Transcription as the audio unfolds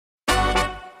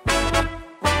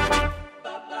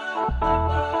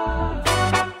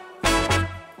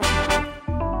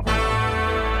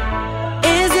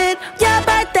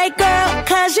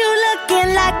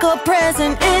like a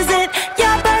present. Is it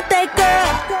your birthday, girl?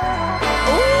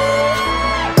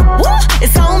 Ooh. Woo.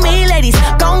 It's on me, ladies.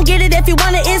 Gon' get it if you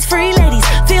want it, it's free, ladies.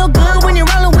 Feel good when you're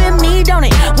rolling with me, don't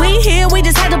it? We here, we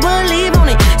just had to believe on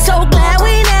it. So glad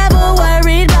we never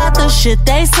worried about the shit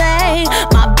they say.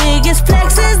 My biggest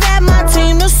flex is that my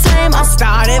team the same. I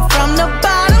started from the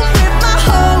bottom with my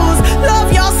hoes.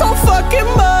 Love y'all so fucking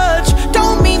much.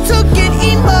 Don't mean to get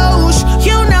emotion.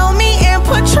 You know me and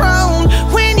Patron.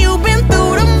 When you've been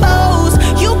through the most,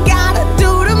 you gotta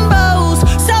do the most.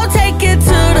 So take it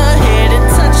to the head and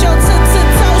touch your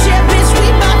toes. Yeah, bitch, we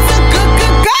bout to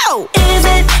go. Is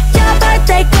it your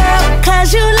birthday, girl?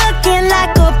 Cause you looking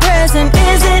like a present.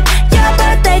 Is it your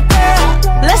birthday, girl?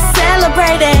 Let's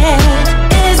celebrate it.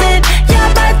 Is it your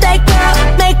birthday, girl?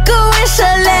 Make a wish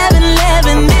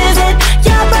 11-11. Is it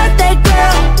your birthday,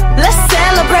 girl? Let's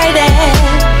celebrate it.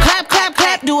 Clap, clap,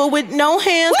 clap, do it with no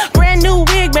hands. Brand new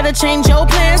wig, better change your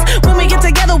plans. When we get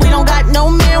together, we don't got no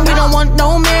man. We don't want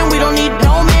no man, we don't need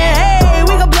no man. Hey,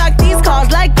 we gon' block these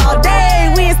calls like all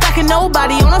day. We ain't stalking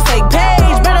nobody on a fake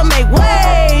page. Better make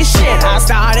way, shit. I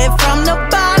started from the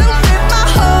bottom with my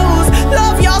hoes.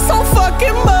 Love y'all so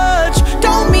fucking much.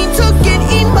 Don't mean to get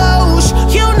emotion.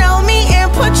 You know me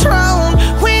and Patron.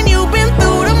 When you've been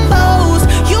through the most,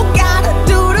 you gotta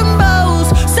do the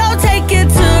most. So take it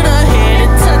to the head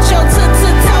and touch your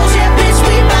toes. Yeah, bitch,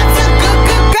 we bout to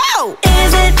go.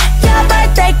 Is it your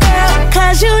birthday, girl?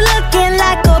 Cause you looking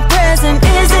like a present.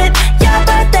 Is it your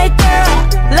birthday, girl?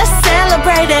 Let's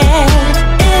celebrate it.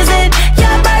 Is it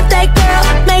your birthday, girl?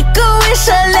 Make a wish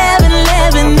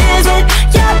 11-11. Is it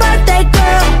your birthday,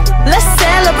 girl? Let's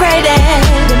celebrate it.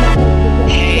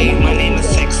 Hey, my name is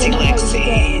Sexy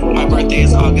Lexi. My birthday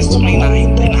is August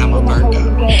 29th and I'm a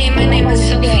Virgo. Hey, my name is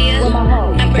Sophia.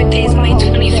 My birthday is May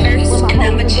 21st and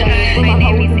I'm a Gemini. My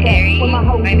name is Harry.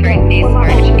 My birthday is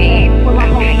March 8th.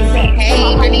 I'm Pisces.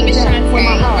 Hey, my name is Shantae.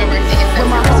 My birthday is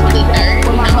September 23rd.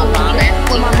 I'm a bomber.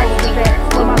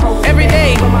 Every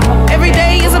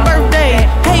day is a birthday.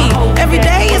 Hey, every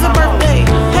day is a birthday.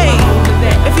 Hey,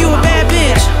 if you a bad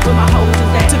bitch,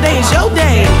 today is your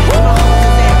day.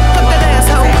 Clap that ass,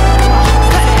 ho.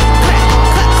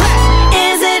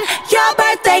 Is it your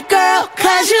birthday, girl?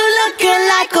 Cause you looking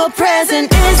like a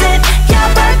present. Is it your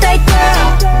birthday, girl?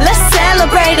 Let's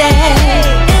celebrate it.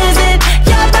 Is it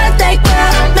your birthday,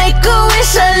 girl? Make a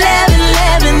wish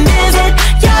 11-11. Is it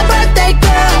your birthday,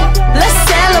 girl? Let's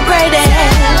celebrate it.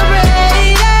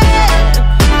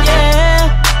 Yeah,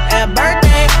 happy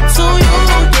birthday to you,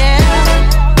 yeah.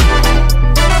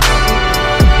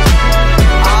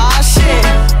 Aw, shit,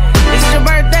 this is your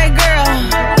birthday, girl.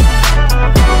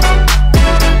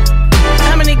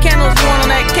 How many candles you want on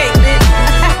that cake, bitch?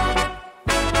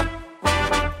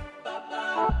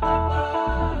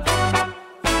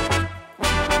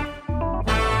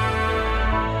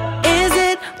 Is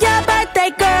it your birthday,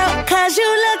 girl? Cause you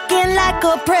looking like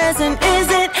a present. Is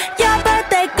it your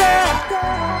birthday, girl?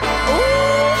 Ooh.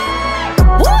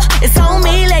 Woo. It's on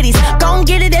me, ladies. Gon'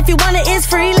 get it if you want it, it's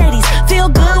free, ladies. Feel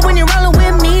good when you're rolling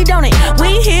with me, don't it?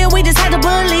 We here, we just had to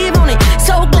believe on it.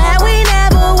 So glad we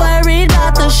never worried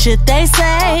about the shit they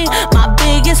say. My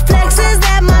biggest flex is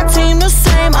that my team the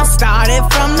same. I started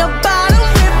from the bottom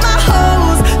with my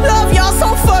hoes. Love y'all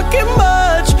so fucking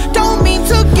much. Don't mean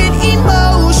to get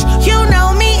emotion. You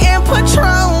know me and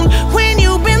Patron. When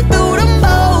you've been through the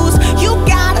most, you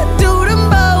gotta do the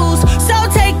most. So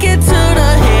take it to the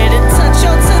head and touch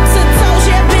your toes.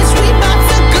 Yeah, bitch, we bout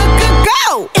to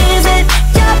go. Is it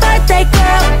your birthday,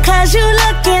 girl? Cause you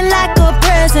looking like a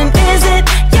present. Is it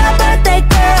your birthday,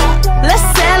 girl? Let's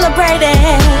celebrate it.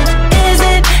 Is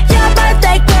it your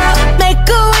birthday, girl? Make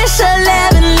a wish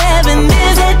 11-11.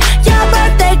 Is it your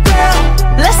birthday, girl?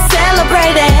 Let's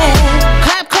celebrate it.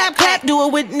 Clap, clap, clap, do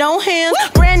it with no hands.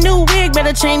 Brand new wig,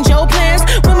 better change your plans.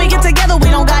 When we get together, we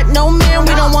don't got no man.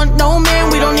 We don't want no man,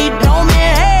 we don't need no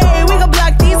man. Hey, we gon'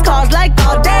 block these calls like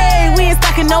all day. We ain't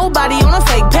stalking nobody on a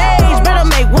fake page. Better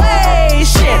make way,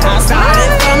 shit. I started